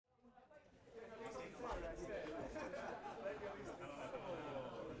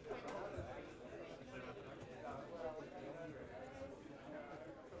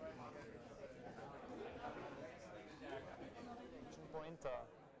descente.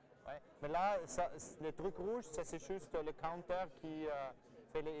 Ouais. Mais là, ça, les trucs rouges, ça c'est juste le counter qui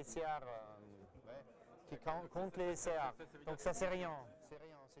fait les SCR, qui compte les SCR. Donc ça c'est rien,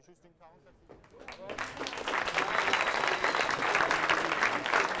 c'est juste une counter.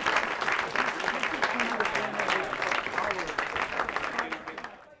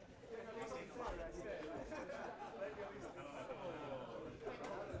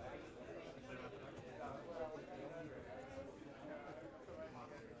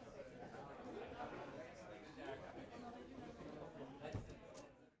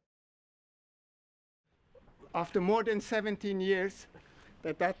 After more than 17 years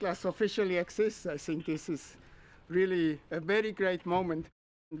that Atlas officially exists, I think this is really a very great moment.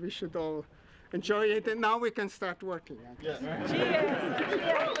 We should all enjoy it, and now we can start working. Yes. Cheers!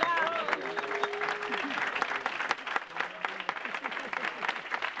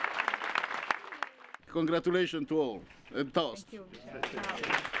 Congratulations to all, and toast. Thank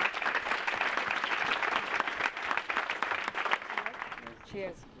you.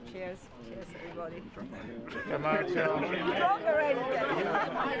 Cheers, cheers, cheers, everybody.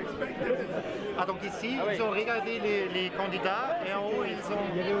 Ah, donc ici, ils ont regardé les candidats et en haut, ils ont...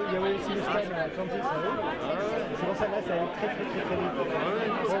 Il y avait aussi le scan Atlantis, c'est pour ça là, ça allait très vite.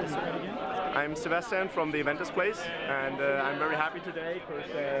 I'm Sebastian from the Eventers Place, and I'm very happy today because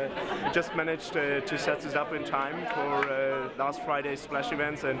we just managed to set this up in time for last Friday's splash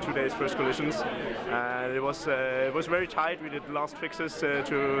events and today's first collisions. It was very tight. We did last fixes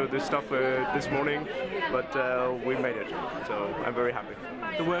to this stuff this morning, but we made it, so I'm very happy.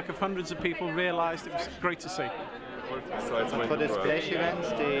 The work of hundreds of people realised it was great to see. For the splash events,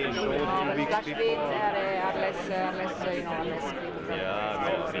 they showed 2 weeks before. Yeah,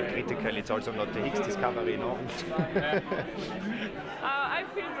 no, critically, it's also not the Higgs discovery, no? I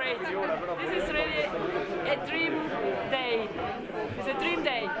feel great. This is really a dream day. It's a dream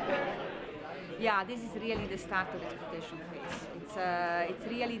day. Yeah, this is really the start of the exploitation phase. It's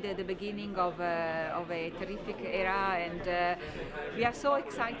really the beginning of a terrific era, and we are so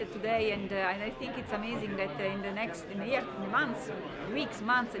excited today. And I think it's amazing that in the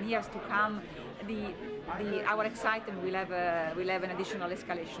months and years to come, our excitement will have an additional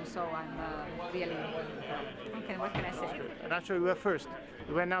escalation. So I'm really, what can I say? And actually, we were first.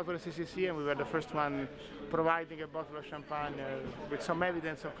 We went out to the CCC and we were the first one providing a bottle of champagne with some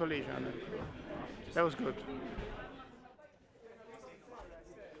evidence of collision. That was good.